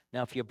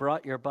Now, if you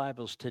brought your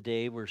Bibles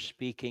today, we're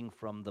speaking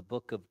from the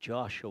book of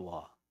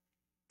Joshua.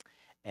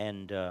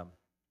 And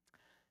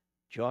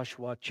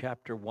Joshua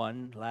chapter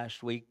 1,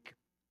 last week,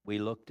 we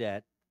looked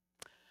at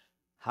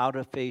how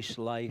to face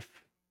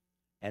life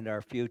and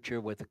our future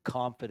with a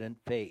confident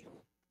faith.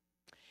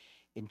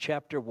 In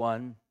chapter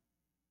 1,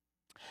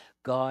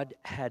 God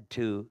had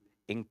to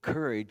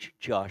encourage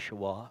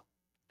Joshua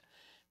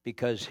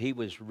because he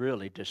was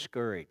really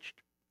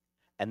discouraged.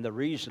 And the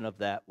reason of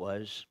that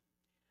was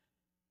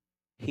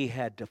he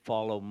had to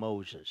follow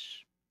Moses.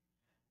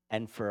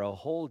 And for a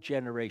whole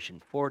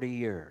generation, 40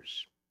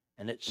 years,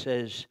 and it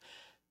says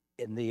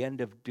in the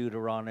end of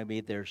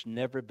Deuteronomy, there's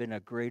never been a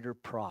greater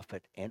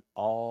prophet in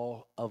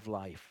all of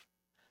life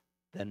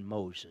than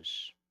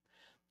Moses.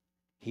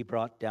 He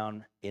brought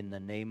down in the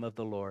name of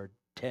the Lord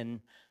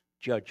 10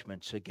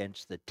 judgments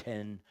against the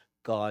 10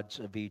 gods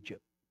of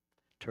Egypt,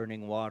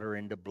 turning water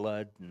into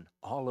blood and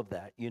all of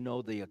that. You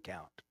know the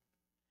account.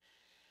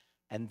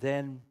 And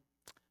then,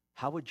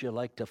 how would you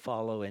like to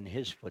follow in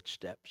his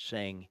footsteps,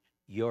 saying,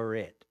 "You're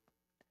it.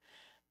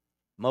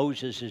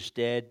 Moses is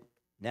dead.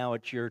 Now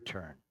it's your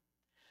turn."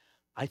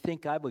 I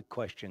think I would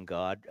question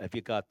God if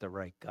you got the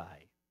right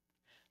guy.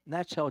 And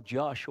that's how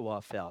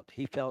Joshua felt.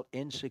 He felt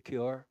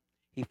insecure.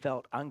 He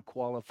felt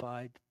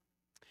unqualified.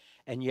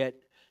 And yet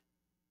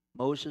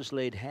Moses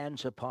laid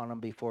hands upon him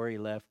before he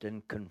left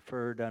and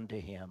conferred unto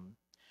him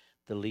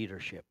the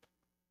leadership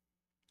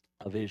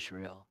of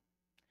Israel.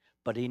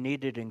 But he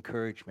needed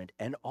encouragement.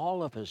 And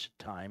all of us at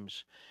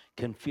times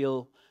can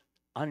feel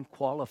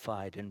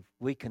unqualified, and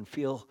we can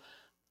feel,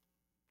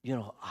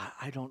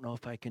 I don't know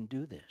if I can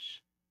do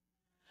this.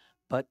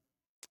 But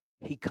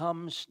he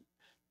comes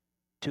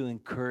to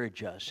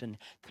encourage us. And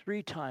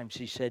 3 times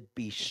he said,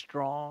 "Be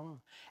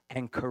strong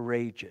and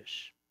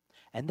courageous."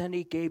 And then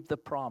he gave the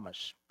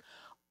promise,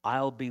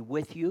 "I'll be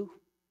with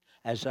you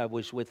as I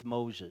was with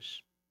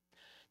Moses."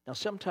 Now,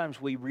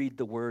 sometimes we read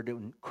the word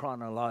in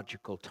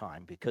chronological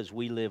time because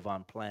we live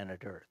on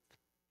planet Earth.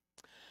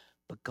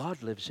 But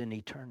God lives in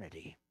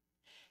eternity,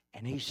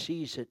 and he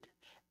sees it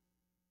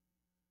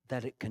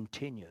that it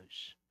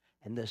continues.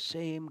 And the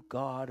same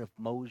God of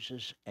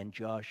Moses and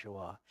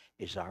Joshua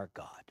is our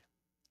God.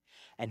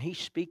 And he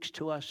speaks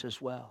to us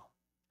as well.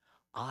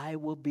 "I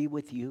will be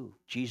with you."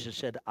 Jesus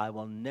said, "I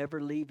will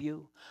never leave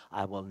you.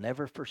 I will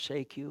never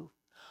forsake you.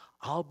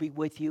 I'll be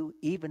with you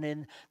even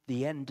in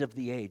the end of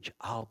the age.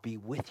 I'll be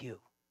with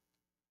you."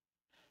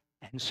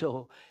 And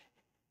so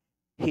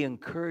he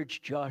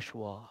encouraged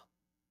Joshua.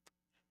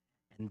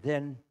 And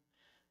then,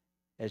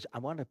 as I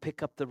want to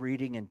pick up the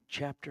reading in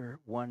chapter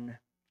 1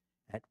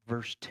 at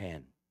verse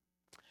 10.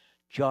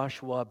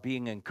 Joshua,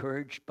 being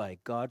encouraged by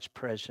God's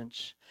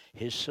presence,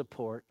 his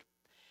support,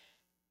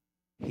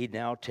 he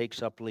now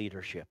takes up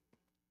leadership.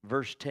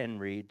 Verse 10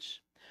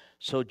 reads,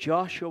 "So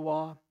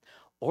Joshua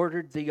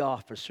ordered the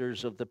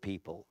officers of the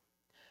people,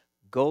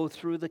 'Go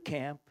through the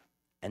camp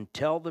and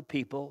tell the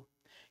people,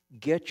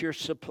 get your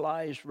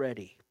supplies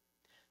ready.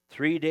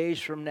 3 days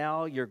from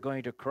now, you're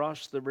going to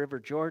cross the river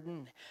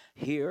Jordan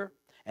here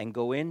and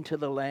go into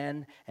the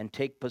land and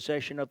take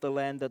possession of the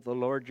land that the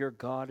Lord your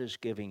God is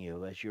giving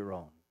you as your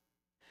own.'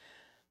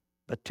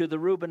 But to the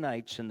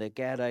Reubenites and the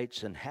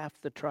Gadites and half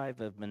the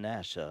tribe of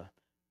Manasseh,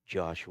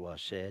 Joshua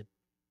said,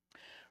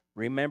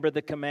 'Remember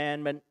the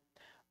commandment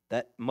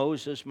that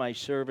Moses, my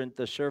servant,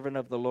 the servant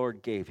of the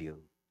Lord, gave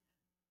you.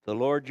 The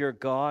Lord your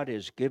God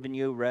has given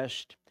you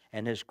rest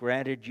and has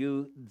granted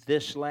you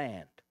this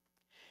land.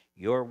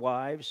 Your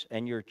wives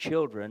and your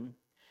children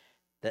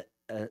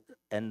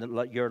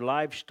your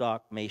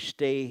livestock may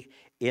stay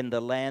in the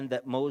land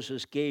that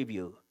Moses gave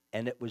you.'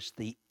 And it was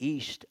the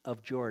east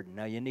of Jordan."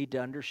 Now you need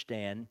to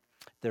understand,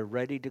 they're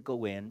ready to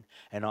go in.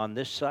 And on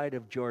this side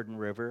of Jordan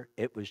River,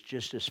 it was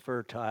just as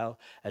fertile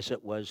as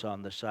it was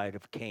on the side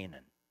of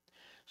Canaan.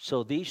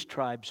 So these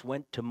tribes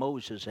went to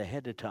Moses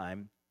ahead of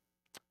time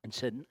and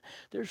said,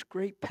 "There's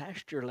great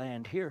pasture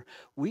land here.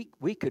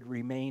 We could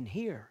remain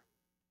here."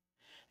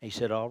 And he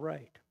said, "All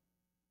right,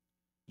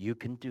 you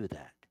can do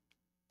that.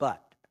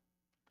 But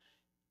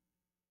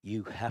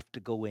you have to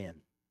go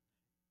in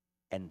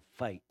and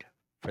fight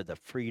for the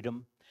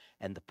freedom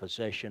and the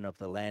possession of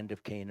the land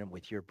of Canaan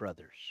with your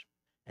brothers."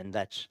 And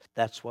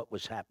that's what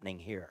was happening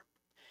here.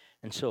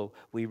 And so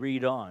we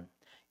read on,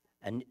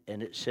 and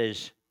it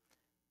says,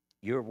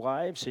 "Your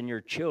wives and your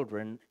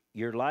children,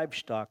 your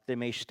livestock, they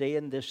may stay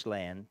in this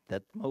land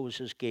that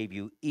Moses gave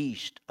you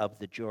east of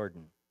the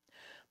Jordan.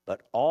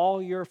 But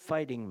all your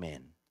fighting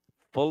men,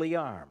 fully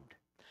armed,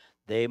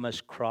 they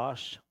must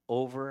cross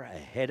over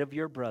ahead of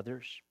your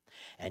brothers,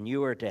 and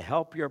you are to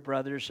help your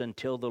brothers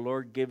until the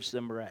Lord gives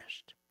them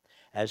rest,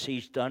 as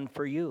he's done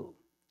for you,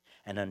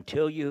 and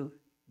until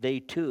they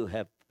too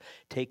have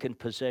taken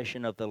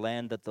possession of the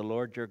land that the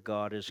Lord your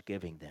God is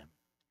giving them.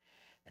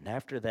 And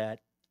after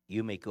that,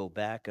 you may go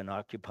back and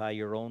occupy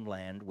your own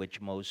land, which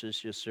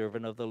Moses, your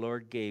servant of the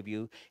Lord, gave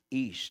you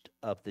east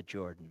of the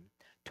Jordan,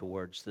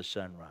 towards the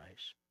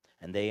sunrise."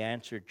 And they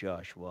answered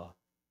Joshua,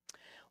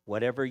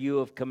 "Whatever you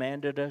have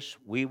commanded us,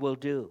 we will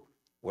do.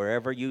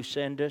 Wherever you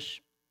send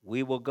us,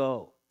 we will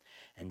go."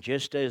 And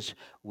just as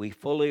we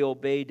fully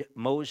obeyed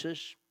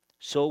Moses,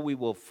 so we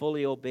will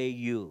fully obey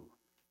you.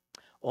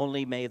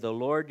 Only may the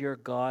Lord your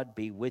God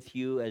be with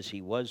you as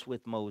he was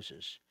with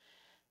Moses.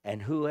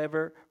 And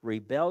whoever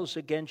rebels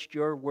against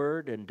your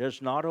word and does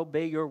not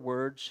obey your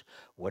words,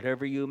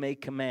 whatever you may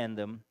command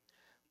them,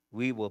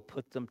 we will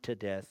put them to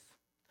death.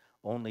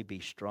 Only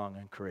be strong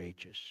and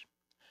courageous.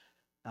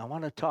 I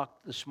want to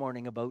talk this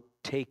morning about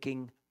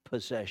taking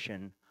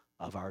possession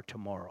of our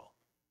tomorrow.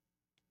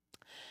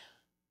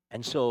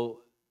 And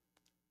so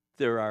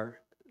there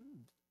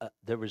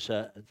was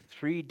a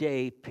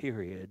 3-day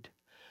period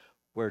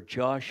where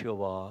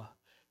Joshua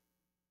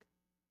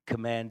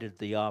commanded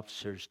the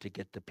officers to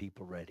get the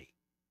people ready.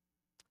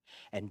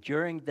 And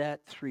during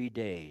that 3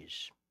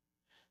 days,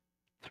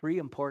 3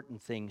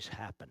 important things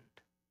happened.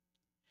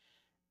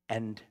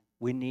 And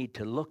we need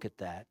to look at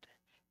that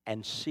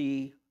and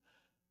see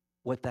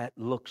what that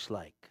looks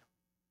like.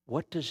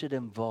 What does it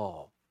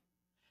involve?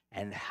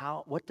 And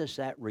what does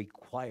that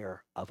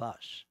require of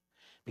us?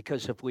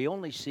 Because if we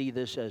only see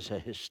this as a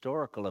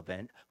historical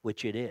event,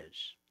 which it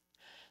is,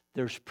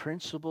 there's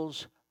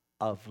principles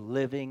of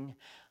living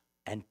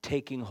and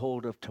taking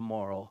hold of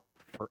tomorrow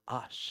for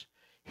us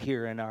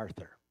here in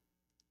Arthur.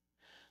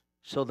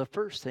 So the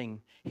first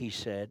thing he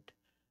said,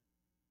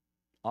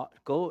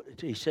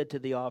 he said to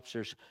the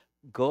officers,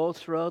 go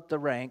throughout the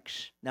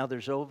ranks. Now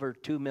there's over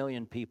 2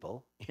 million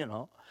people,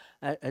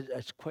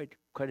 that's quite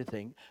a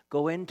thing.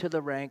 Go into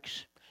the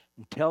ranks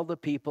and tell the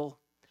people,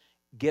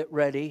 get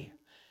ready.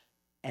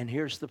 And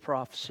here's the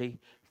prophecy.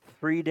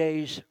 3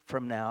 days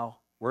from now,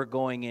 we're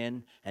going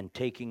in and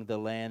taking the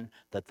land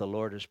that the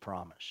Lord has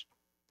promised.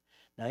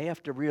 Now you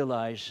have to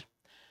realize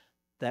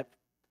that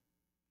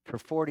for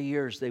 40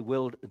 years they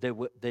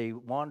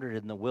wandered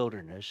in the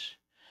wilderness.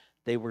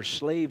 They were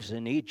slaves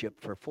in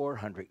Egypt for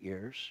 400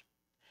 years.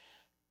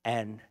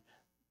 And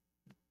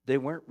they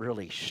weren't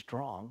really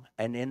strong.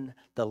 And in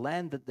the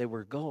land that they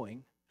were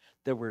going,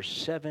 there were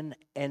 7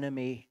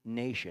 enemy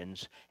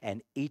nations,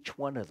 and each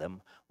one of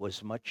them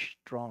was much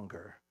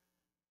stronger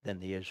than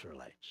the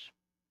Israelites.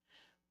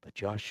 But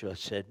Joshua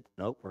said,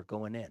 nope, we're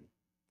going in.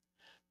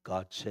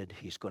 God said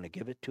he's going to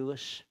give it to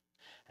us,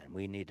 and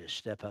we need to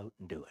step out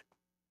and do it.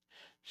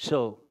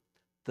 So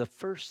the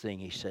first thing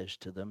he says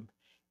to them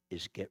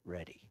is get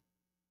ready.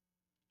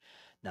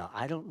 Now,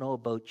 I don't know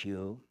about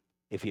you,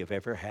 if you've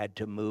ever had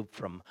to move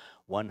from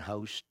one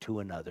house to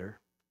another,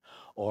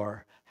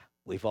 or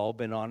we've all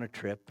been on a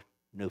trip,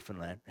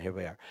 Newfoundland, here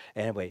we are.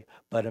 Anyway,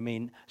 but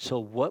so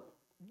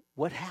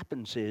what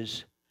happens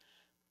is,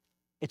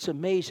 it's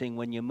amazing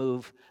when you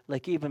move,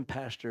 like even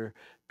Pastor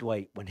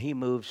Dwight, when he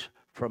moves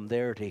from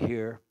there to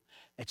here,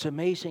 it's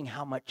amazing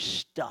how much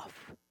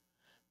stuff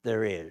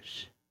there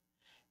is.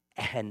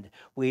 And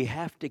we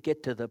have to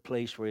get to the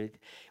place where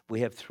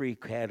we have 3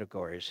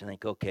 categories and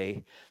think,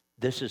 okay,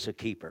 this is a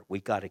keeper. We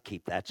got to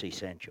keep. That's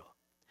essential.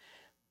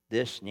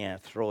 This,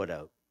 throw it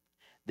out.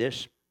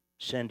 This,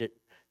 send it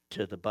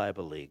to the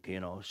Bible League,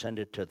 send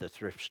it to the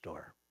thrift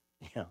store.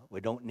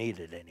 We don't need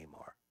it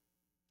anymore.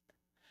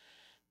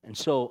 And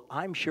so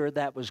I'm sure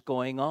that was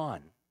going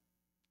on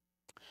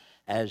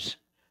as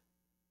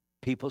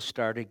people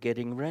started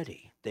getting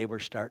ready. They were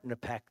starting to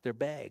pack their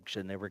bags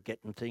and they were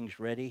getting things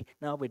ready.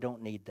 No, we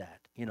don't need that,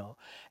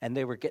 and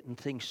they were getting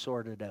things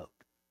sorted out.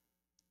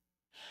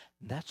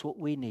 And that's what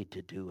we need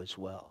to do as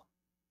well.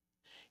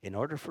 In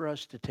order for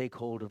us to take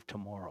hold of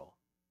tomorrow,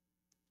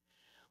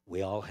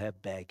 we all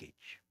have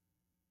baggage.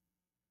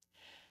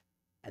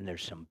 And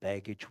there's some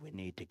baggage we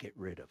need to get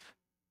rid of.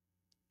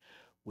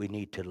 We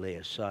need to lay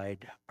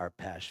aside our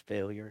past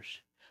failures,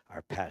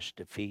 our past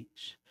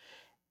defeats,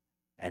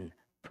 and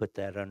put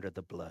that under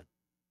the blood,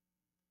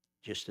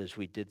 just as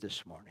we did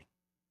this morning.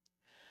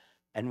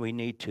 And we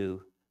need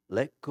to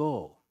let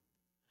go.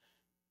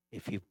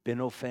 If you've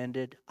been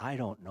offended, I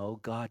don't know,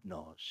 God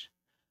knows.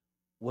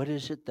 What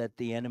is it that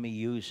the enemy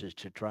uses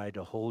to try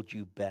to hold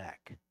you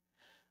back?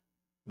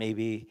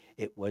 Maybe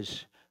it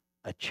was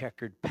a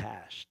checkered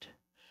past.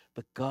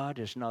 But God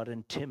is not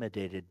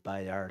intimidated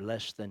by our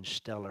less than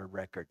stellar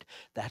record.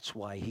 That's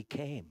why he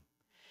came.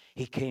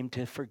 He came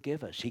to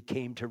forgive us. He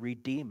came to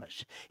redeem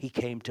us. He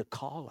came to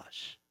call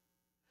us.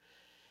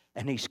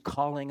 And he's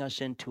calling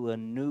us into a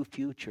new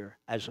future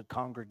as a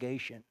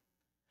congregation.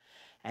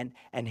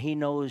 And he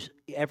knows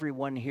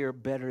everyone here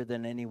better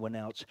than anyone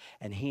else.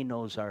 And he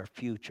knows our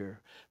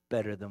future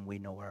better than we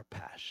know our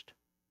past.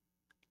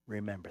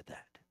 Remember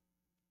that.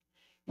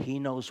 He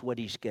knows what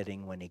he's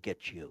getting when he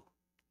gets you.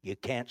 You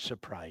can't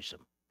surprise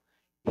him.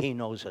 He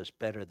knows us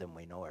better than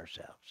we know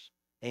ourselves.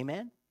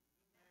 Amen?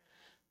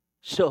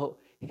 So,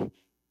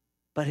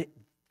 but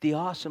the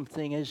awesome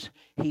thing is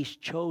he's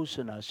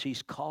chosen us.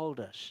 He's called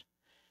us.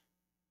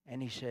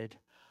 And he said,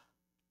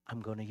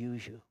 I'm going to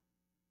use you.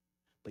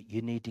 But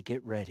you need to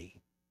get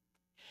ready.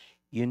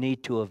 You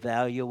need to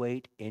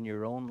evaluate in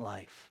your own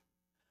life.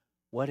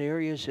 What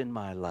areas in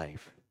my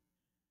life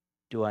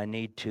do I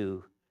need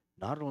to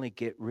not only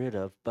get rid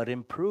of, but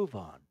improve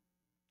on?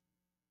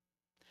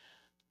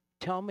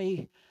 Tell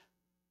me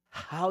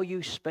how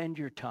you spend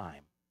your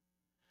time.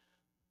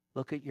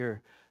 Look at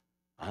your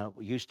I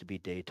used to be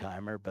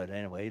daytimer, but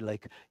anyway,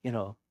 like,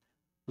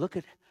 look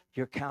at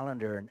your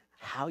calendar and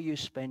how you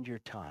spend your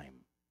time,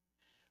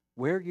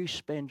 where you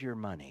spend your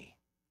money,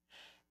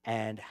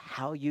 and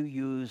how you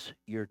use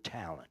your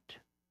talent,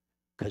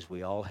 because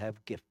we all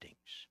have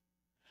giftings.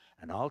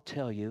 And I'll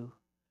tell you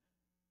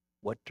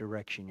what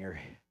direction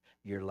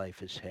your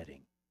life is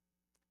heading.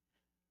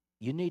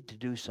 You need to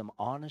do some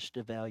honest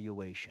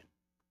evaluation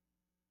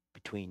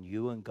between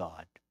you and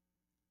God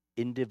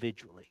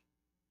individually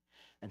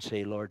and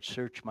say, Lord,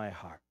 search my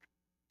heart.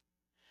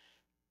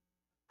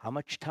 How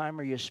much time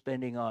are you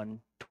spending on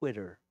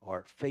Twitter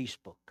or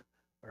Facebook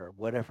or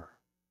whatever?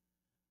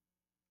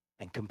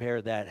 And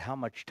compare that, how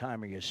much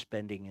time are you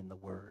spending in the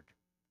Word?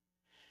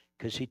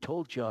 Because he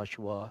told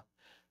Joshua,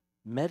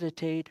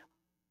 meditate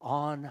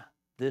on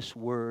this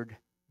Word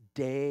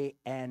day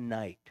and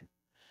night.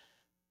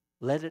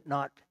 Let it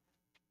not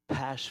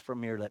pass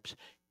from your lips.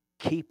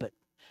 Keep it.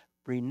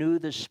 Renew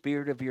the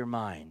spirit of your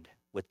mind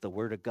with the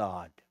Word of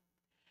God.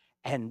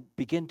 And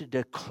begin to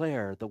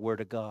declare the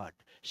Word of God.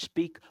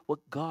 Speak what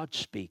God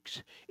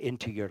speaks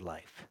into your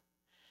life.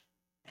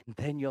 And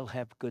then you'll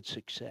have good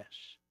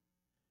success.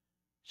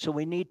 So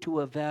we need to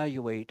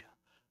evaluate,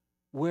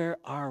 where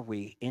are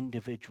we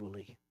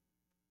individually?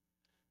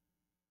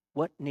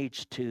 What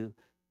needs to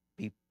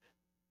be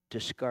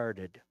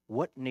discarded?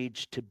 What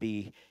needs to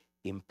be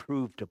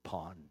improved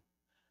upon?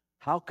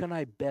 How can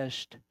I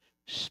best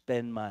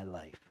spend my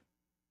life?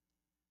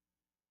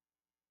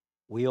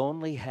 We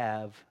only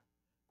have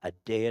a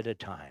day at a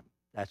time.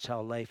 That's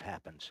how life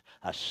happens,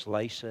 a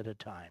slice at a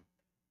time.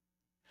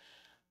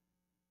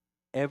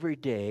 Every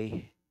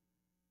day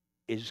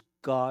is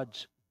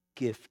God's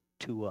gift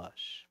to us.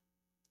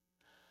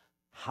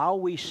 How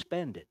we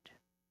spend it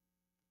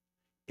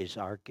is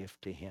our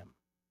gift to Him.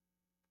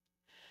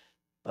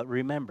 But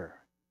remember,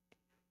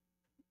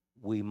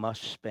 we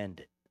must spend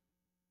it.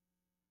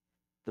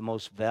 The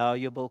most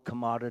valuable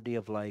commodity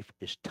of life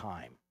is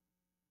time.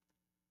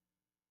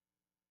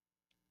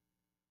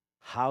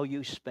 How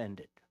you spend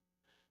it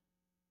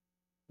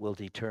will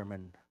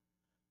determine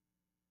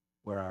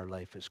where our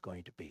life is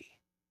going to be.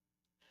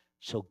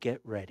 So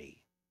get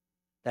ready.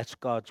 That's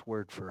God's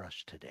word for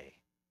us today.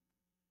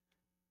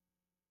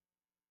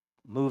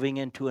 Moving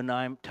into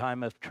a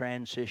time of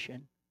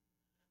transition.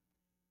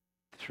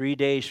 3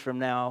 days from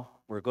now,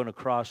 we're going to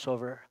cross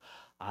over.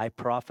 I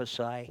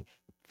prophesy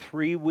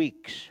 3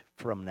 weeks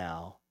from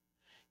now,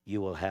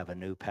 you will have a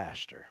new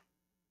pastor.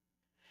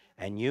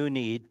 And you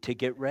need to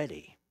get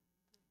ready.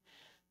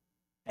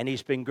 And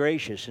he's been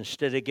gracious.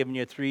 Instead of giving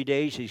you 3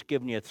 days, he's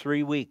given you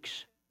 3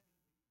 weeks.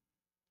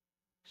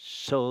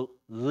 So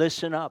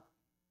listen up.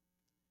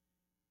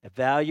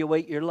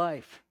 Evaluate your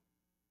life.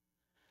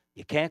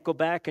 You can't go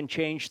back and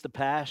change the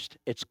past.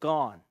 It's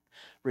gone.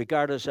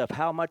 Regardless of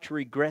how much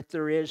regret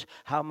there is,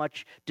 how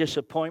much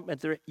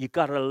disappointment there is, you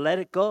got to let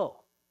it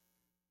go.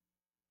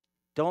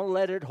 Don't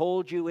let it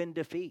hold you in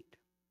defeat.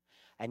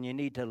 And you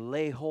need to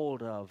lay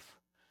hold of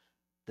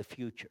the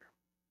future.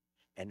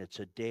 And it's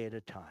a day at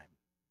a time.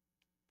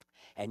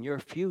 And your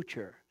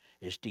future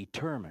is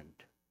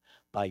determined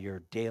by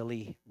your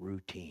daily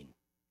routine.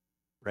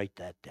 Write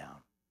that down,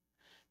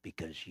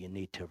 because you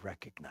need to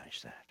recognize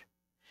that.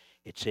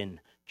 It's in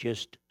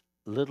just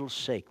little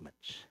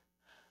segments.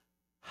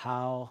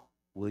 How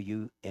will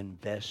you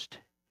invest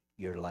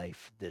your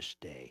life this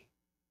day?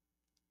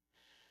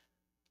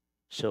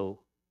 So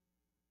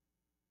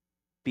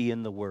be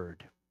in the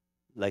Word.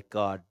 Let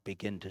God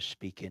begin to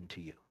speak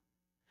into you.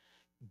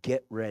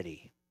 Get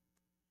ready.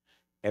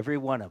 Every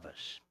one of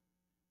us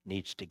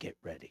needs to get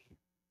ready.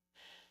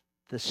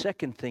 The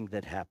second thing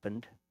that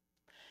happened,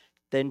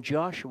 then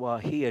Joshua,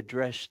 he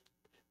addressed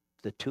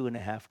the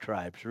 2.5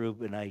 tribes,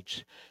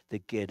 Reubenites, the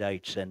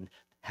Gadites, and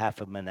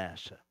half of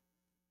Manasseh.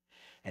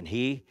 And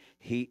he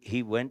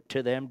went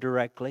to them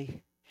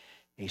directly.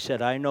 He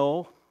said, I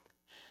know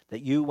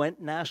that you went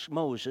and asked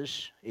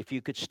Moses if you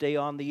could stay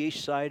on the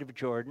east side of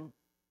Jordan,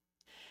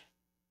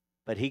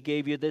 but he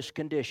gave you this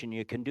condition.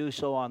 You can do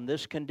so on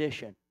this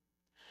condition.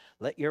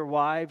 Let your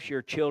wives,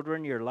 your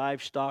children, your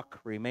livestock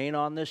remain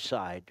on this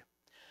side,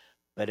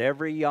 but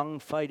every young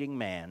fighting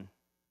man,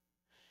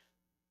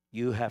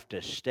 you have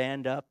to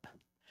stand up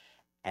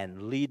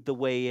and lead the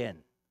way in.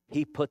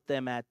 He put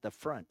them at the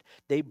front.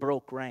 They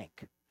broke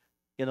rank.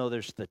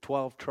 There's the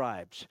 12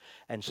 tribes.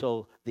 And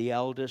so the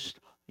eldest,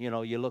 you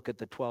look at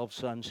the 12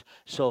 sons.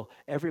 So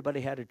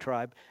everybody had a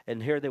tribe,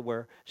 and here they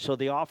were. So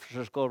the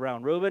officers go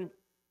around, Reuben,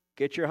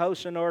 get your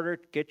house in order,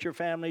 get your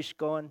families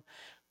going.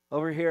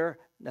 Over here,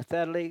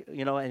 Naphtali,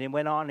 and he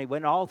went on. He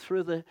went all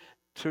through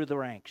the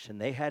ranks, and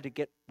they had to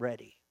get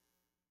ready.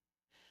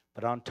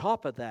 But on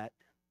top of that,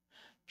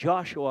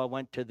 Joshua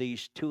went to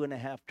these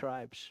 2.5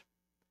 tribes,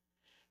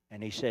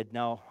 and he said,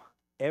 now,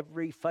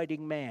 every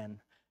fighting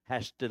man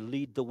has to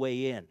lead the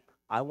way in.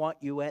 I want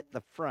you at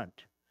the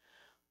front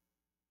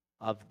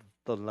of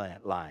the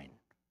line.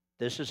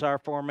 This is our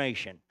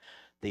formation.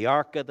 The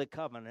Ark of the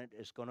Covenant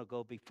is going to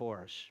go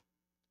before us.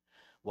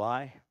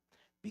 Why?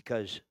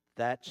 Because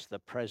That's the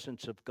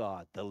presence of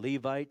God. The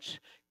Levites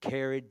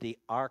carried the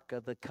Ark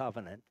of the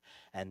Covenant,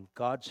 and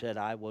God said,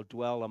 I will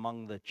dwell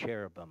among the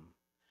cherubim.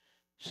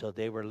 So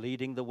they were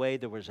leading the way.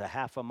 There was a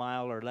half a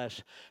mile or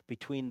less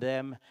between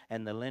them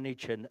and the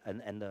lineage and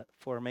the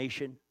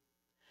formation,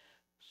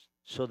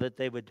 so that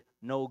they would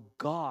know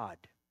God.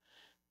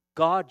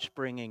 God's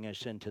bringing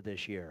us into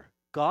this year.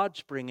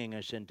 God's bringing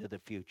us into the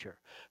future.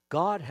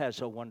 God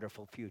has a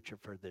wonderful future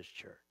for this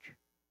church.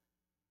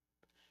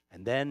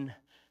 And then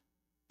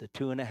the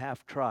 2.5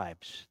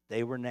 tribes,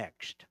 they were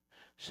next.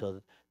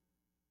 So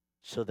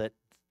that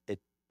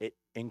it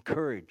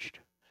encouraged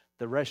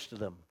the rest of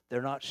them.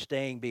 They're not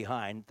staying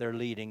behind, they're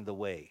leading the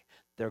way.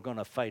 They're going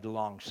to fight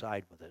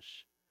alongside with us.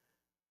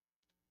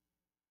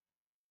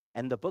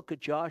 And the book of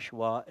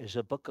Joshua is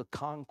a book of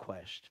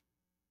conquest.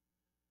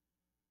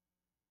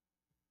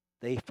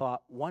 They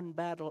fought one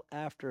battle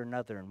after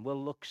another, and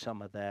we'll look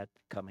some of that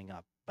coming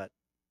up. But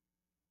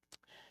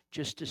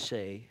just to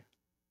say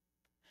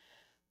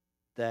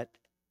that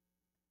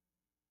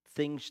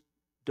things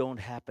don't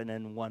happen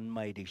in one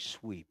mighty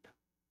sweep.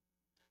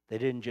 They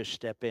didn't just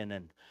step in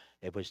and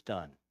it was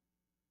done.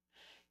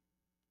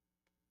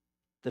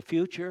 The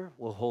future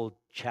will hold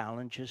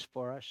challenges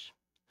for us.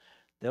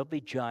 There'll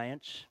be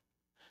giants.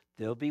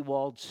 There'll be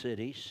walled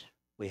cities.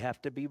 We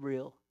have to be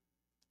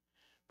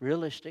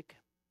realistic.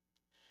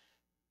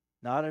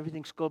 Not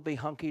everything's going to be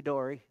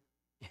hunky-dory,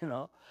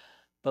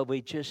 but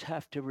we just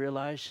have to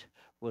realize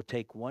we'll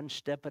take one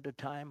step at a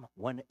time,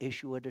 one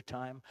issue at a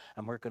time,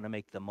 and we're going to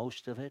make the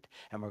most of it,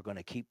 and we're going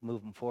to keep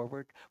moving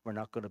forward. We're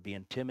not going to be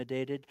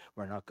intimidated.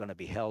 We're not going to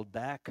be held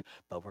back,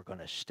 but we're going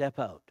to step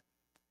out.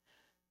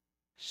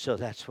 So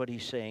that's what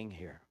he's saying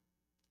here.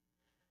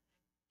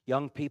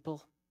 Young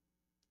people,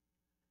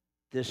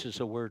 this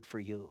is a word for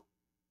you.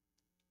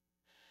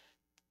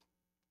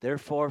 Their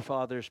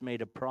forefathers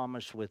made a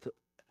promise with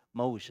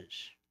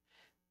Moses.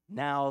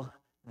 Now,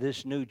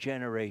 this new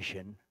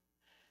generation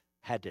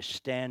had to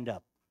stand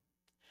up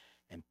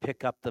and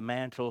pick up the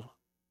mantle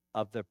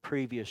of the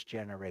previous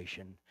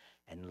generation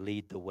and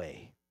lead the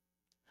way.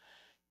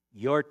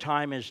 Your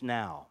time is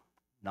now,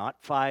 not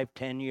 5,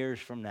 10 years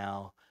from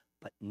now,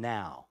 but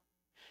now.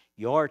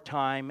 Your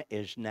time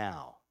is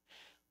now.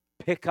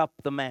 Pick up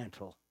the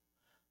mantle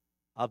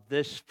of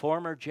this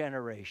former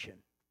generation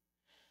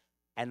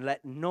and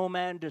let no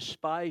man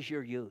despise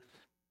your youth.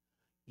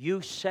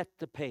 You set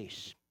the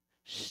pace.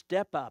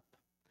 Step up,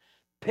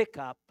 pick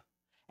up,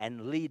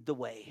 and lead the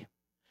way.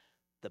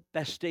 The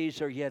best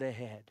days are yet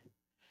ahead.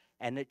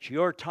 And it's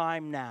your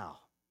time now.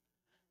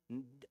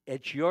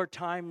 It's your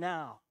time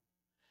now.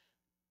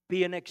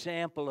 Be an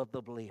example of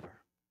the believer.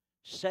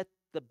 Set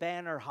the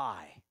banner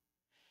high.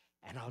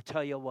 And I'll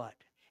tell you what,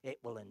 it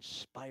will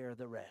inspire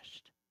the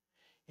rest.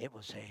 It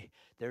will say,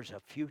 there's a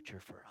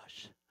future for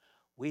us.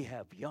 We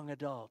have young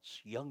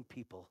adults, young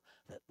people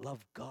that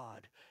love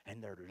God,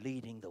 and they're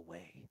leading the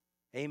way.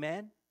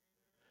 Amen?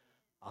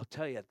 I'll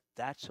tell you,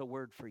 that's a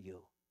word for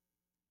you.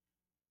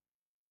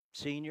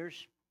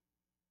 Seniors,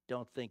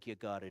 don't think you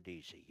got it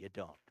easy. You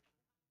don't.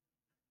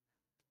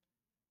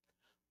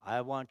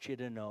 I want you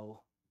to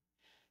know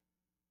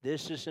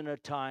this isn't a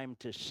time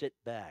to sit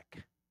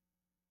back.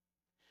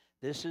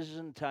 This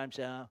isn't a time to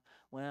say,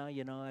 well,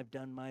 I've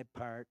done my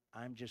part.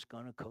 I'm just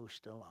going to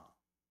coast along.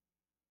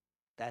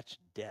 That's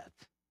death.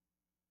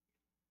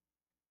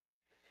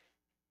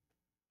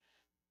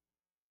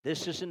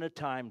 This isn't a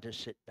time to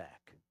sit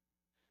back.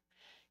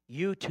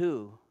 You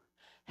too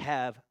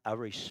have a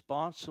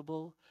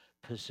responsible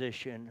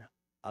position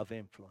of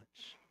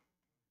influence.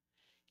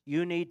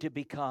 You need to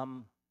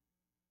become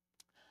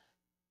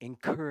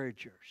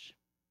encouragers.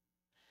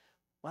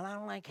 Well, I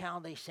don't like how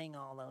they sing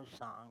all those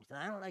songs, and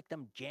I don't like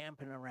them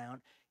jamping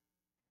around.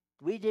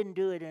 We didn't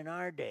do it in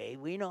our day.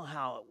 We know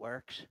how it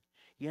works.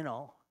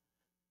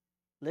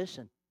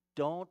 Listen,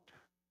 don't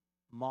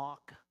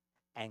mock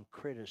and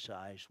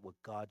criticize what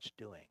God's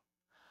doing.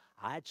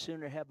 I'd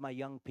sooner have my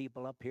young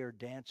people up here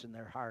dancing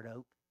their heart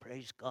out,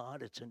 praise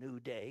God, it's a new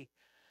day,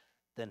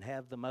 than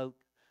have them out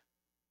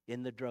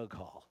in the drug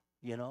hall,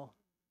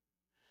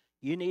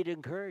 You need to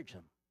encourage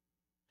them.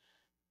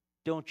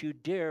 Don't you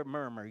dare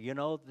murmur.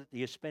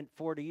 You spent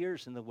 40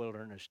 years in the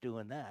wilderness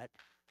doing that.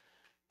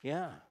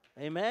 Yeah,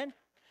 amen?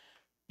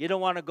 You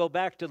don't want to go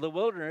back to the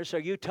wilderness. Are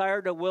you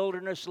tired of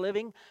wilderness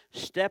living?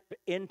 Step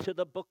into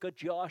the book of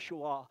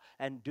Joshua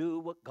and do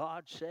what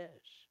God says.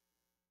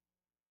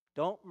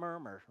 Don't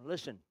murmur.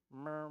 Listen,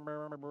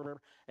 murmur.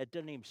 It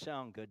doesn't even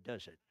sound good,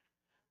 does it?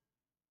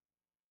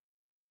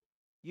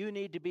 You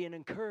need to be an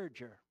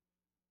encourager.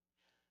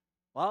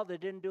 Well, they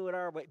didn't do it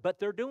our way, but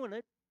they're doing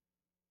it.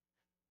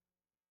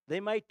 They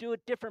might do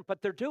it different,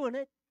 but they're doing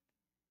it.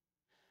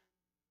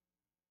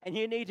 And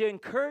you need to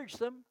encourage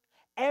them.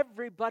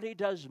 Everybody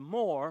does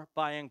more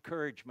by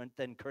encouragement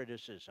than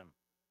criticism.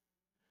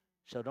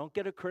 So don't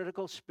get a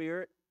critical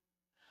spirit.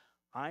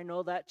 I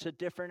know that's a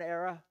different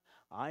era.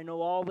 I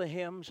know all the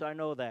hymns. I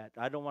know that.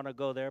 I don't want to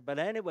go there. But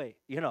anyway,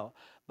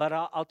 But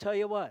I'll tell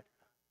you what.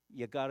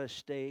 You got to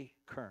stay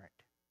current.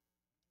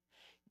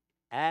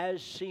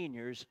 As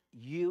seniors,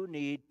 you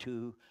need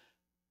to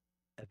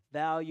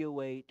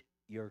Evaluate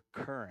your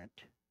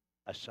current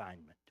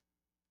assignment.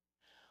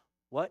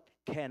 What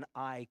can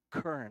I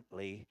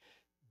currently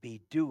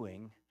be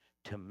doing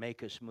to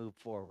make us move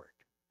forward?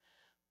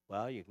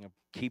 Well, you can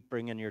keep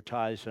bringing your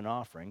tithes and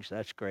offerings.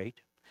 That's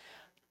great.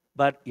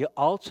 But you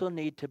also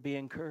need to be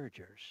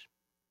encouragers.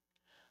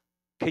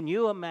 Can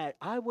you imagine?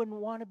 I wouldn't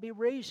want to be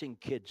raising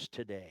kids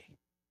today.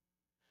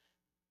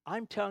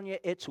 I'm telling you,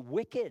 it's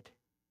wicked.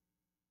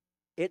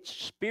 It's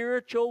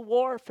spiritual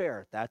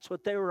warfare. That's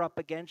what they were up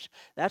against.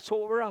 That's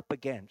what we're up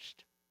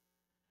against.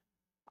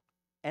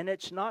 And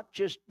it's not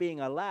just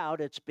being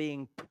allowed, it's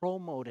being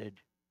promoted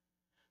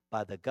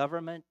by the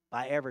government,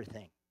 by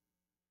everything.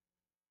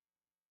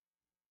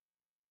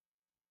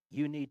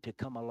 You need to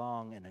come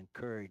along and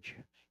encourage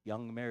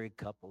young married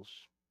couples,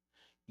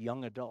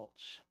 young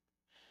adults,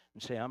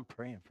 and say, I'm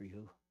praying for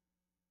you.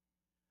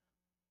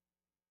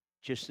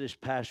 Just this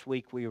past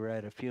week, we were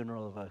at a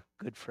funeral of a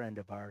good friend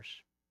of ours.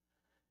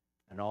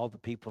 And all the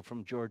people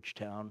from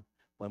Georgetown,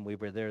 when we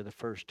were there the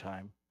first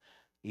time,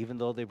 even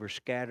though they were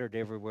scattered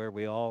everywhere,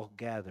 we all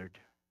gathered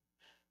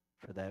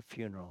for that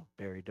funeral,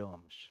 Barry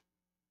Domes.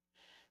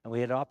 And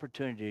we had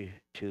opportunity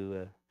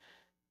to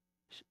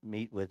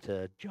meet with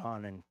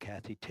John and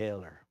Kathy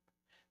Taylor.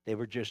 They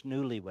were just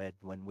newlywed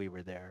when we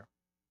were there.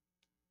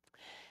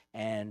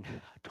 And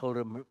I told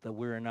them that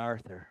we're in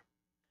Arthur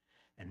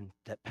and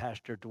that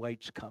Pastor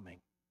Dwight's coming.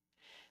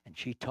 And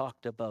she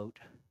talked about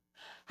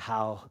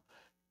how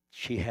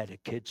she had a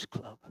kids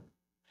club.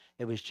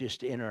 It was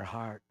just in her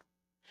heart.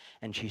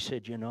 And she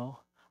said, you know,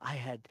 I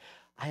had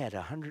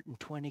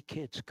 120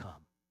 kids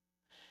come.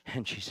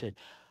 And she said,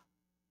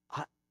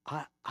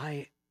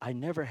 I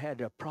never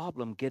had a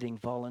problem getting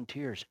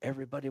volunteers.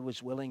 Everybody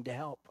was willing to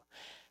help.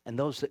 And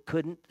those that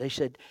couldn't, they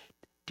said,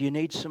 do you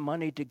need some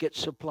money to get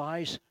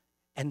supplies?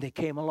 And they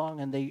came along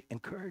and they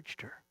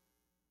encouraged her.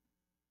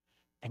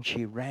 And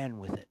she ran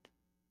with it.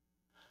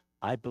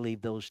 I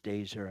believe those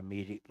days are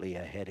immediately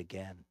ahead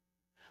again.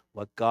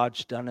 What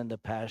God's done in the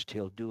past,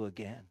 He'll do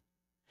again.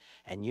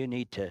 And you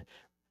need to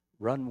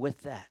run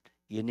with that.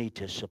 You need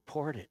to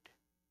support it.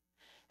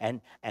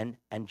 And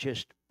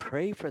just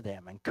pray for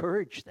them,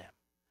 encourage them.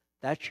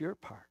 That's your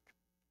part.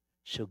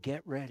 So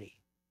get ready.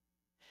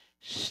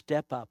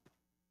 Step up.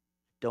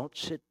 Don't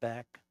sit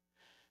back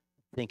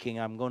thinking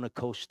I'm going to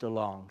coast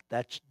along.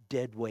 That's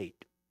dead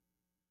weight.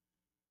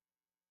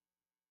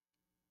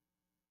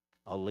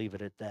 I'll leave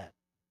it at that.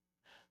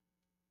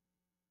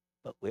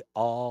 But we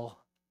all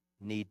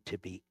need to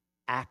be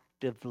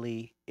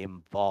actively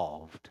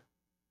involved.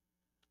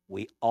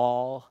 We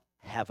all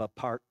have a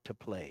part to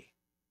play.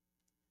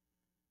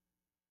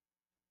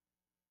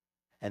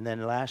 And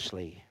then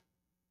lastly,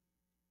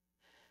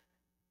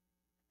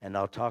 and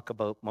I'll talk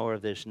about more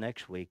of this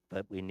next week,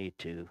 but we need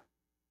to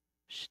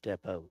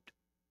step out,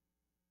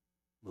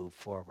 move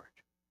forward.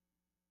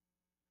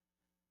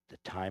 The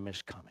time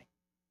is coming.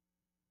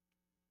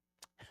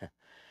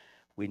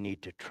 We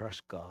need to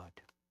trust God.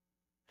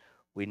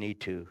 We need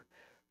to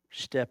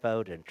step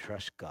out and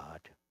trust God.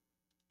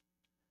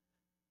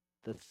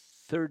 The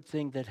third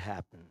thing that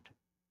happened,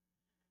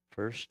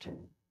 first,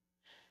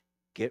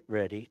 get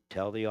ready.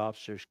 Tell the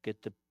officers,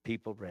 get the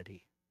people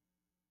ready.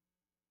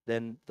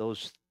 Then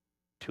those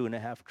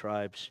 2.5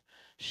 tribes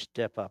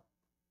step up.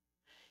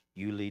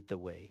 You lead the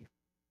way.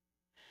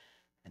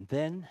 And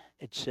then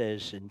it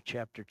says in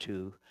chapter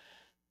 2,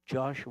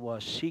 Joshua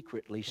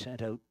secretly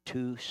sent out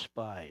 2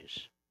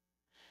 spies.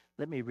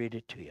 Let me read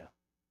it to you.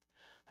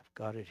 I've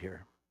got it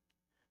here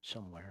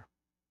somewhere.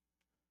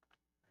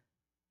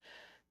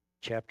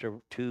 Chapter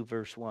 2,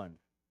 verse 1.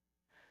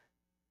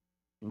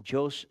 And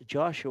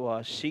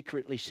Joshua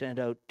secretly sent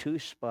out 2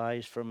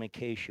 spies from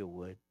Acacia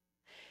wood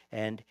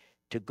and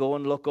to go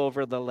and look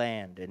over the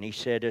land. And he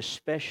said,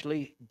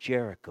 especially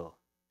Jericho.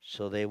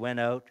 So they went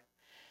out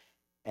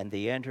and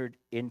they entered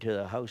into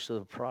the house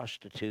of a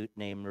prostitute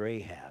named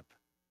Rahab.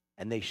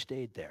 And they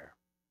stayed there.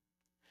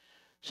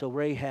 So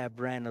Rahab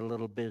ran a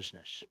little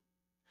business.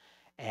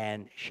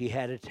 And she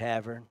had a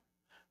tavern.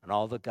 And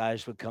all the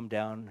guys would come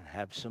down and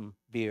have some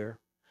beer,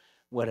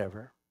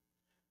 whatever.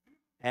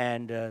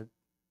 And, of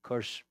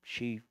course,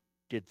 she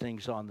did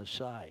things on the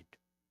side.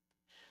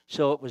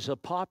 So it was a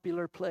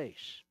popular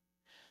place.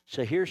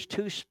 So here's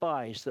 2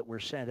 spies that were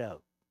sent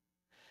out.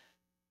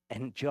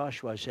 And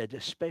Joshua said,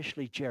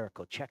 especially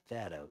Jericho, check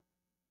that out.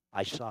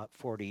 I saw it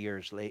 40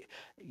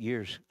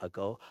 years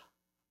ago.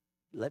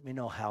 Let me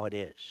know how it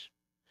is.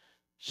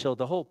 So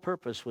the whole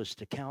purpose was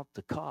to count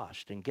the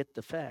cost and get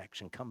the facts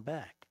and come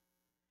back.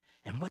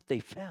 And what they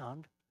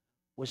found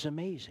was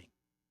amazing.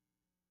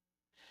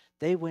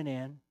 They went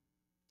in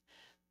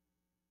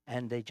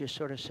and they just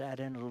sort of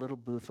sat in a little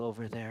booth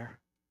over there.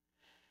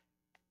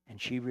 And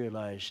she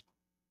realized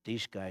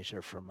these guys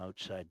are from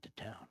outside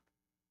the town.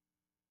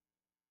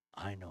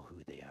 I know who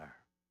they are.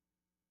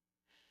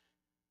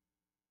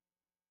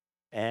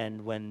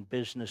 And when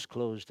business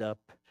closed up,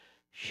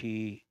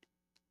 she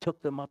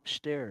took them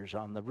upstairs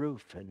on the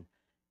roof and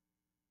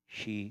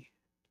she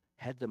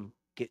had them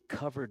get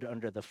covered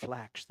under the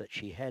flax that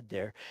she had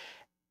there.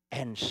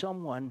 And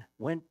someone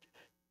went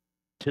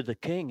to the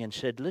king and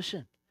said,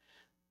 listen,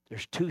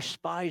 there's 2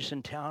 spies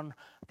in town.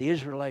 The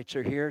Israelites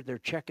are here. They're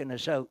checking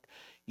us out.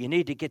 You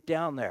need to get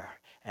down there.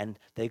 And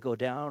they go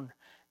down,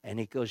 and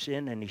he goes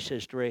in, and he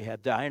says to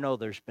Rahab, I know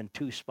there's been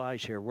 2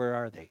 spies here. Where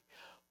are they?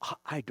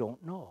 I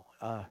don't know.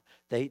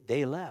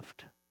 They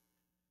left.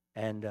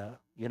 And,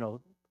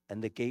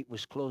 and the gate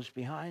was closed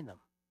behind them.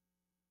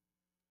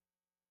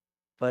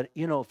 But,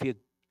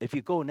 if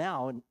you go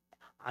now, and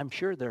I'm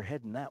sure they're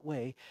heading that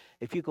way,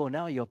 if you go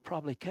now, you'll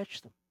probably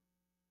catch them.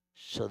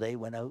 So they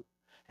went out,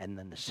 and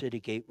then the city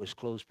gate was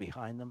closed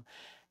behind them,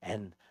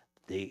 and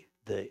the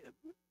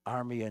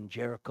army in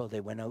Jericho,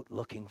 they went out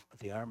looking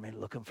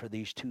for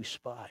these 2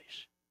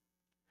 spies.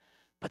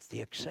 But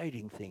the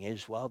exciting thing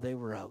is, while they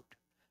were out,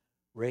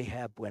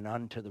 Rahab went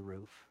onto the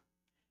roof,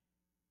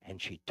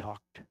 and she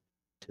talked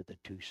to the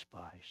 2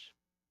 spies.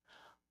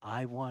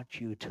 I want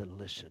you to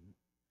listen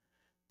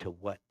to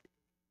what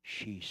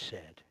she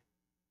said.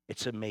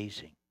 It's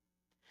amazing.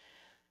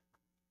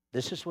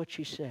 This is what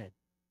she said.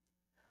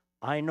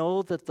 I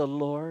know that the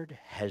Lord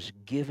has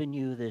given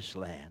you this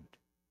land.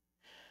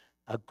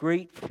 A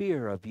great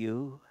fear of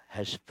you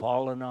has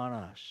fallen on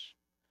us,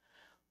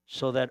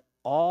 so that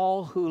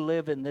all who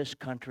live in this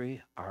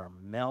country are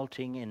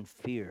melting in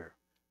fear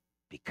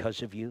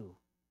because of you.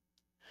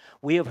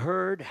 We have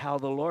heard how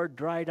the Lord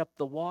dried up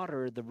the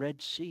water of the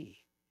Red Sea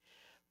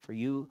for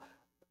you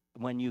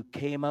when you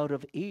came out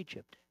of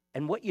Egypt,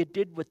 and what you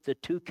did with the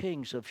 2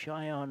 kings of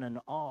Sihon and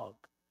Og,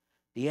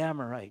 the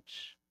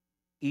Amorites,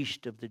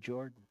 east of the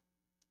Jordan,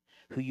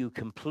 who you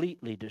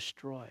completely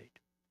destroyed.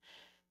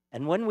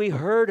 And when we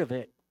heard of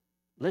it,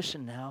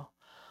 listen now,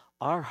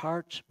 our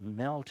hearts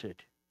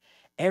melted.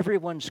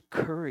 Everyone's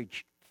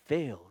courage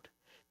failed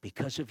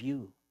because of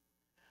you.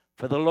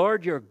 For the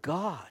Lord your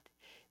God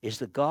is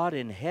the God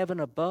in heaven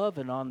above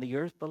and on the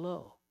earth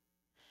below.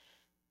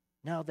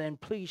 Now then,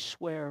 please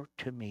swear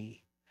to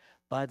me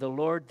by the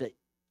Lord that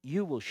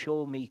you will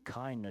show me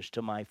kindness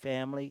to my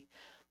family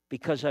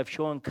because I've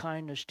shown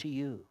kindness to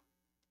you.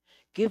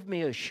 Give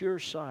me a sure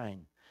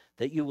sign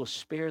that you will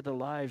spare the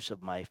lives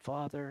of my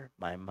father,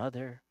 my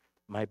mother,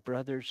 my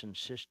brothers and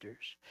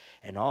sisters,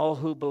 and all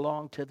who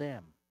belong to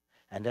them,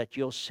 and that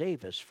you'll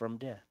save us from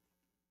death.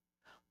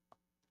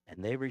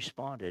 And they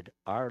responded,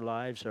 our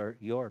lives are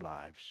your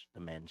lives, the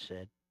men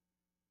said.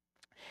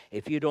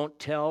 If you don't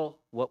tell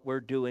what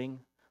we're doing,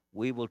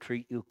 we will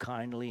treat you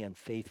kindly and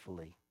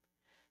faithfully,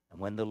 and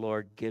when the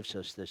Lord gives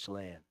us this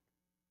land.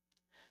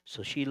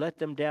 So she let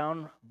them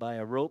down by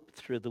a rope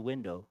through the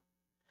window,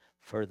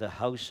 for the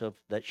house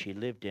that she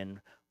lived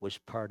in was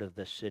part of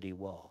the city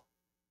wall.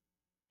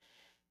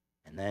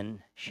 And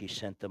then she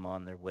sent them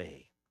on their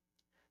way.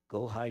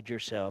 Go hide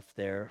yourself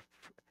there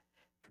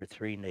for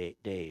 3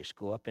 days.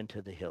 Go up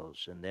into the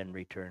hills, and then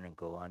return and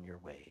go on your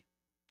way.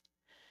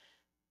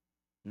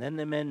 And then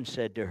the men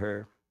said to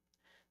her,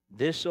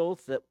 this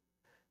oath that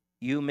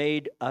you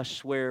made us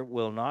swear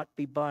will not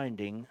be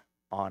binding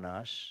on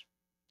us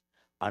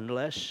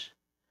unless,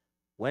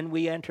 when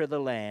we enter the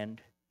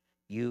land,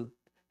 you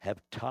have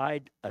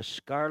tied a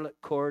scarlet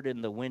cord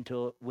in the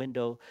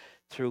window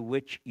through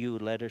which you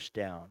let us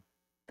down.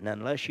 And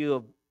unless you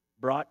have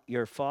brought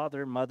your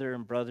father, mother,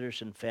 and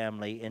brothers and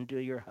family into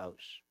your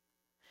house.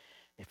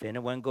 If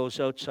anyone goes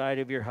outside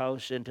of your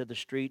house into the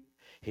street,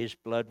 his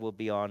blood will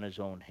be on his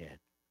own head.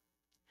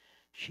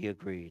 She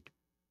agreed.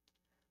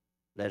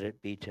 Let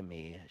it be to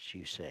me as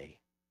you say.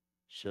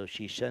 So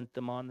she sent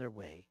them on their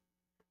way,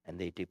 and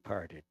they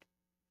departed.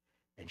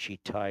 And she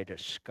tied a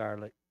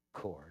scarlet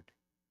cord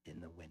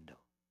in the window.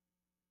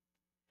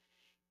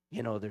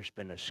 You know, there's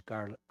been a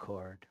scarlet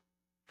cord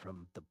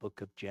from the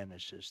book of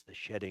Genesis, the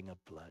shedding of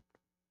blood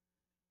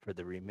for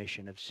the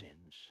remission of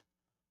sins,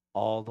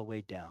 all the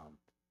way down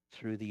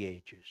through the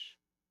ages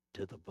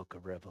to the book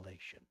of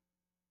Revelation.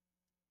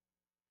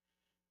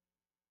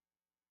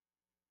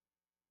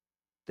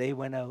 They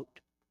went out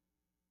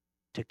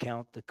to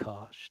count the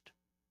cost.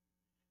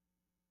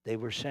 They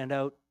were sent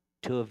out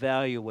to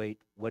evaluate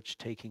what's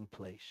taking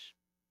place.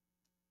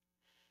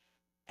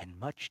 And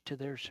much to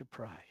their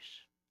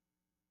surprise,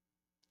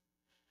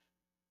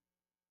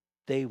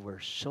 they were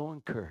so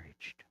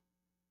encouraged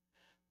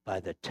by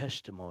the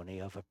testimony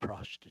of a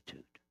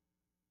prostitute,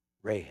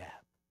 Rahab.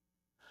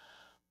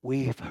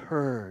 We've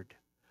heard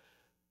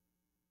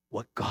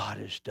what God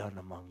has done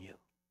among you.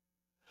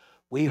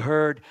 We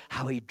heard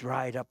how he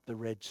dried up the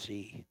Red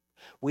Sea.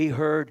 We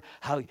heard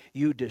how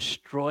you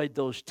destroyed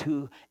those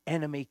 2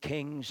 enemy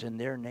kings in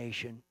their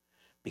nation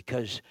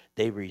because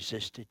they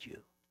resisted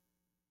you.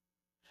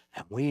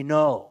 And we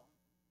know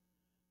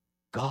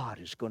God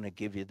is going to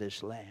give you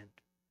this land.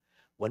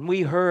 When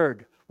we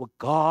heard what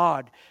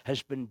God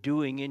has been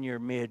doing in your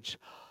midst,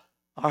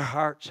 our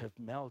hearts have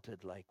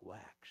melted like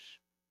wax.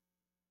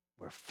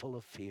 We're full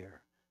of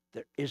fear.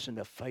 There isn't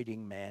a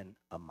fighting man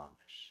among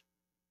us.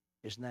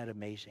 Isn't that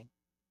amazing?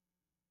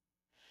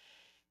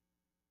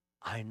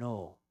 I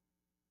know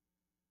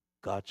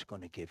God's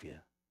going to give you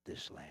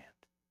this land.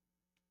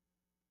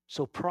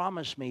 So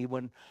promise me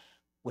when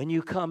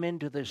you come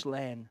into this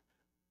land,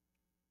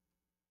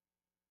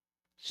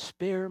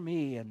 Spare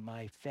me and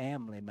my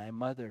family, my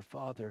mother,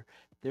 father,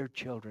 their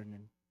children.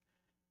 And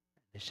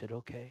they said,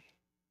 okay,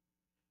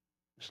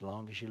 as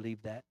long as you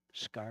leave that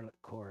scarlet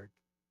cord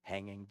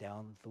hanging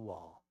down the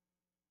wall.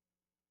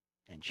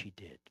 And she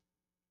did.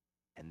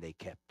 And they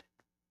kept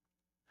it.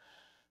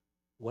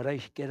 What I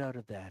get out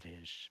of that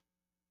is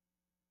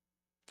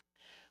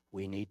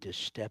we need to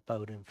step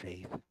out in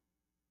faith.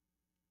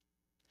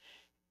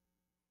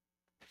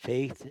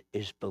 Faith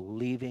is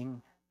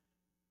believing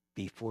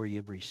before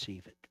you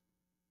receive it.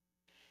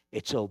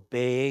 It's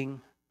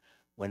obeying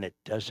when it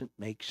doesn't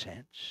make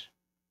sense.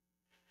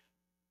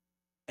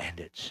 And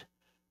it's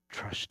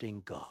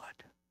trusting God.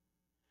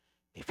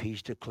 If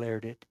he's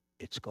declared it,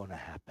 it's going to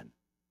happen.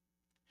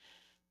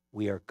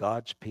 We are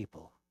God's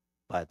people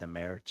by the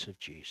merits of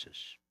Jesus.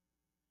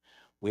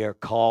 We are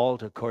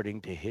called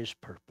according to his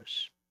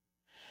purpose.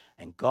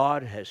 And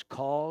God has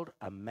called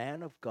a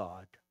man of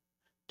God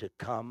to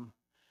come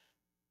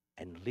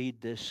and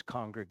lead this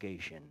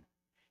congregation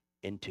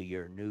into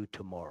your new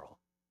tomorrow.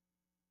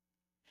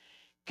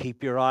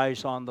 Keep your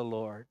eyes on the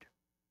Lord,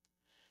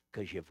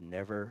 because you've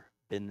never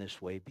been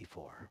this way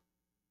before.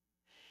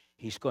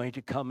 He's going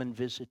to come in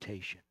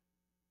visitation.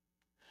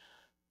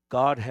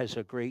 God has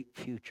a great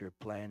future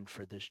planned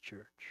for this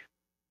church.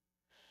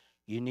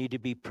 You need to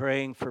be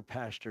praying for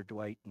Pastor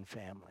Dwight and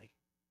family.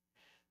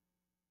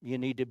 You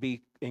need to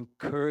be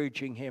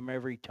encouraging him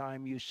every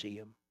time you see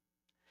him.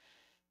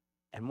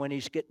 And when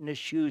he's getting his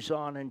shoes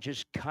on and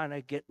just kind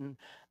of getting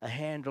a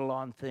handle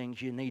on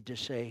things, you need to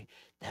say,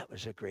 that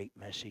was a great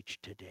message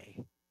today.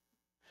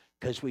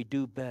 Because we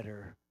do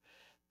better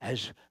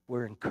as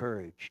we're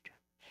encouraged.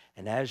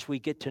 And as we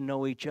get to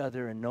know each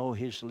other and know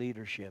his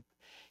leadership,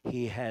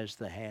 he has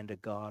the hand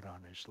of God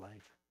on his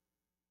life.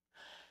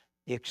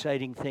 The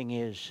exciting thing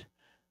is,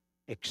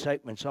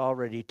 excitement's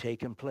already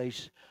taken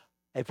place.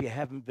 If you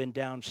haven't been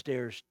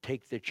downstairs,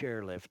 take the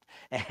chairlift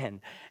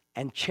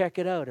and check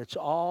it out. It's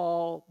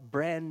all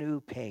brand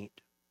new paint,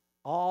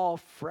 all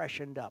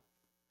freshened up,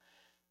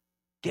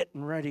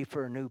 getting ready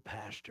for a new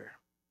pastor.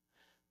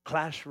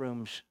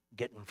 Classrooms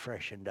getting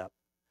freshened up.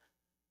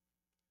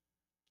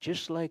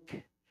 Just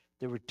like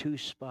there were 2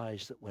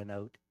 spies that went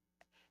out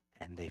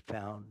and they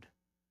found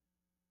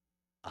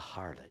a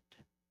harlot.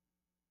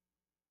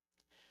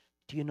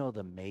 Do you know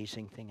the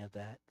amazing thing of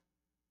that?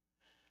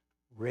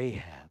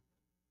 Rahab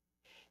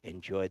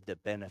enjoyed the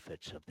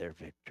benefits of their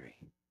victory.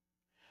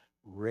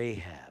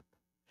 Rahab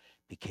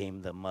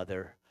became the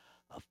mother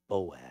of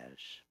Boaz.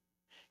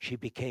 She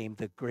became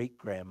the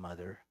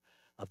great-grandmother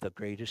of the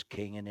greatest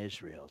king in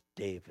Israel,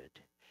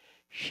 David.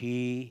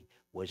 She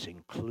was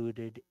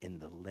included in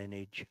the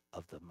lineage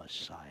of the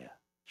Messiah,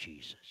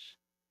 Jesus.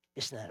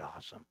 Isn't that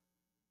awesome?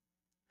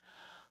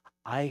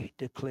 I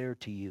declare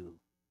to you,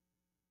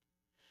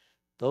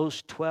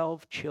 those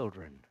 12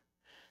 children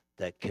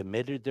that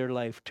committed their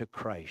life to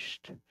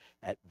Christ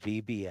at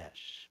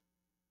VBS,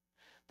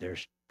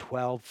 there's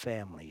 12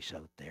 families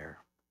out there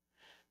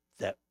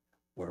that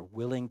were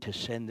willing to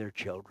send their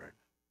children.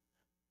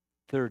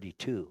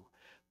 32,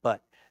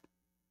 but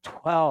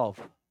 12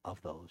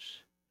 of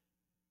those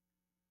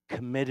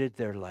committed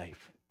their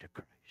life to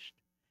Christ.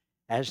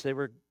 As they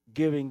were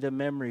giving the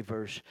memory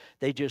verse,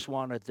 they just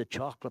wanted the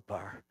chocolate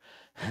bar.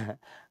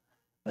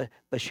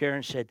 But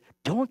Sharon said,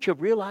 don't you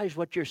realize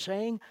what you're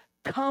saying?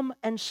 Come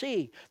and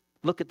see.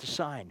 Look at the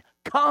sign.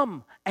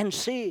 Come and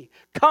see.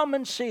 Come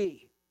and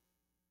see.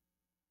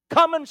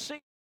 Come and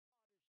see.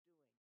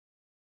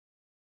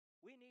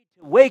 We need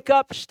to wake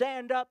up,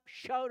 stand up,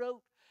 shout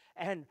out,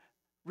 and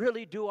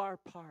really do our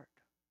part.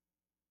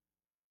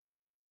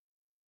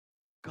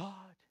 God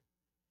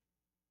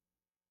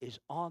is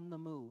on the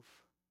move,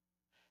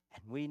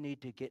 and we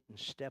need to get in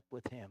step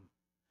with him.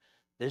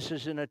 This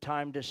isn't a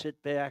time to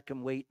sit back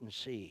and wait and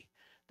see.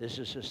 This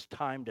is a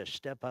time to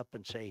step up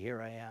and say,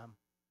 here I am.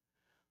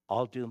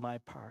 I'll do my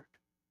part.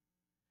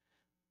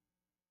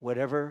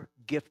 Whatever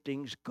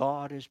giftings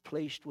God has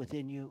placed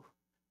within you,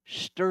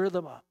 stir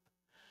them up.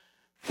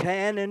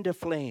 Fan into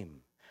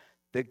flame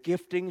the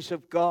giftings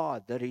of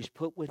God that he's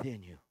put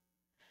within you.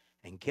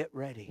 And get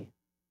ready.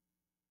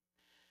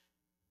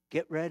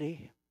 Get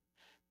ready.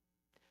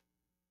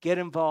 Get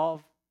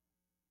involved.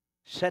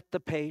 Set the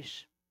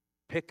pace.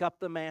 Pick up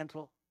the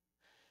mantle.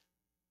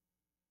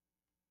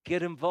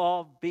 Get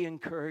involved. Be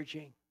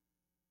encouraging.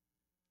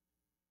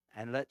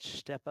 And let's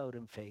step out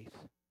in faith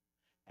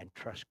and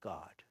trust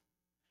God.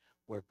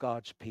 We're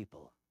God's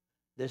people.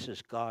 This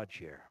is God's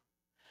year.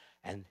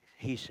 And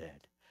he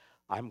said,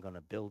 I'm going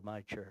to build my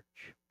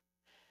church.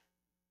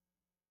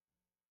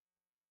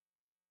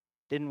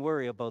 Didn't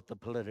worry about the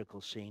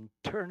political scene.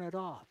 Turn it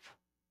off.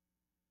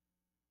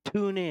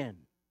 Tune in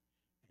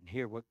and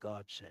hear what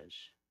God says.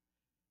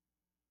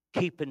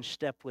 Keep in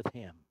step with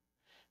him.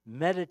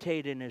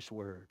 Meditate in his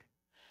word.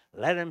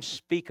 Let him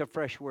speak a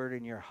fresh word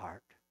in your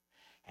heart.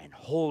 And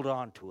hold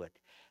on to it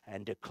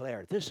and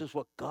declare, this is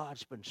what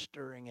God's been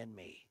stirring in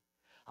me.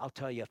 I'll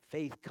tell you,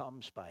 faith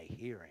comes by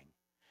hearing.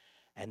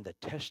 and the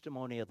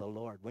testimony of the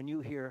Lord, when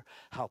you hear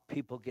how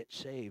people get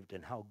saved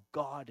and how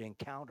God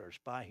encounters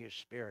by His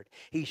Spirit,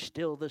 He's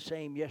still the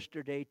same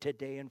yesterday,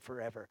 today, and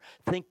forever.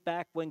 Think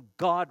back when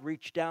God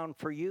reached down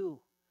for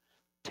you.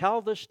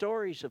 Tell the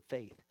stories of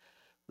faith.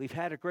 We've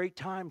had a great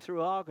time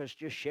through August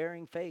just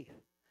sharing faith,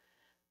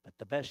 but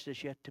the best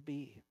is yet to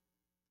be.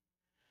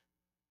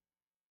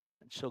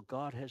 And so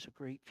God has a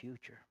great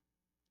future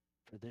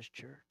for this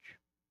church.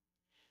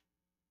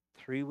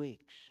 3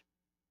 weeks.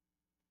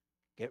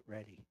 Get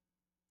ready.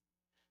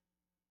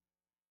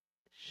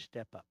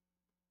 Step up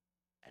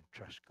and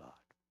trust God.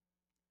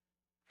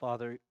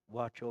 Father,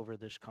 watch over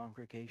this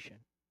congregation.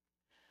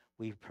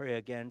 We pray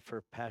again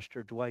for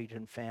Pastor Dwight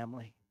and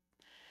family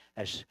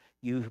as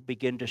you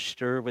begin to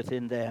stir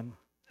within them.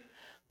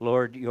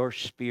 Lord, your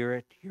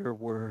Spirit, your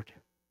word.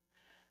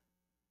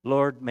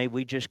 Lord, may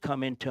we just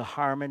come into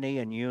harmony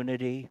and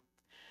unity.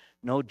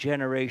 No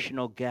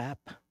generational gap.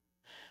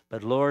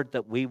 But Lord,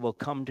 that we will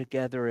come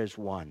together as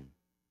one.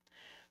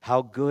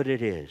 How good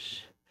it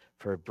is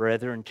for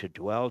brethren to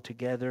dwell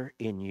together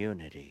in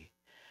unity.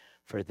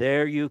 For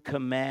there you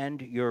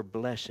command your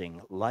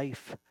blessing,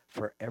 life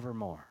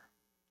forevermore.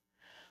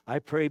 I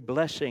pray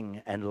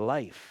blessing and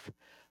life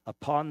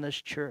upon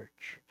this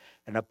church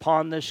and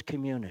upon this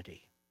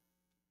community.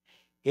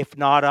 If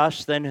not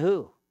us, then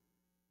who?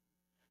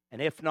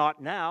 And if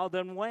not now,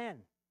 then when?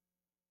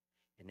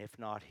 And if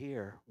not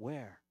here,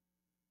 where?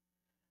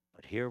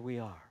 But here we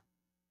are.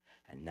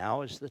 And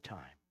now is the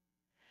time.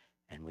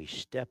 And we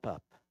step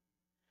up.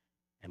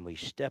 And we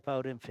step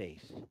out in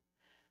faith.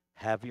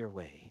 Have your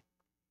way.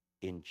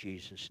 In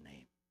Jesus'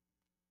 name.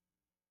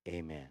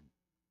 Amen.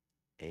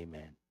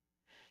 Amen.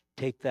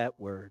 Take that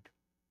word.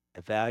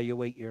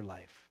 Evaluate your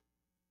life.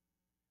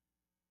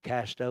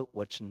 Cast out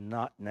what's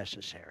not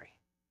necessary.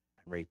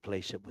 And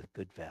replace it with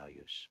good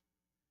values.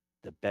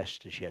 The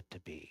best is yet to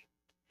be.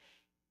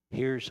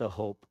 Here's a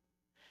hope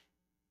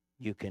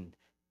you can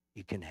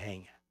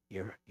hang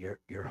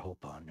your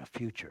hope on, a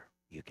future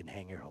you can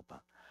hang your hope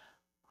on.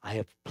 I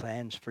have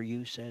plans for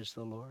you, says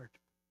the Lord,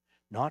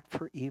 not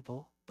for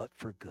evil, but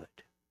for good,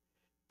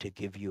 to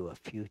give you a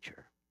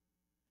future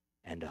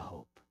and a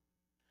hope.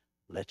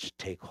 Let's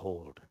take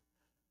hold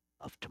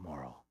of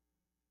tomorrow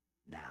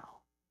now.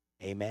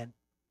 Amen.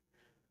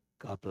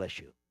 God bless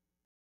you.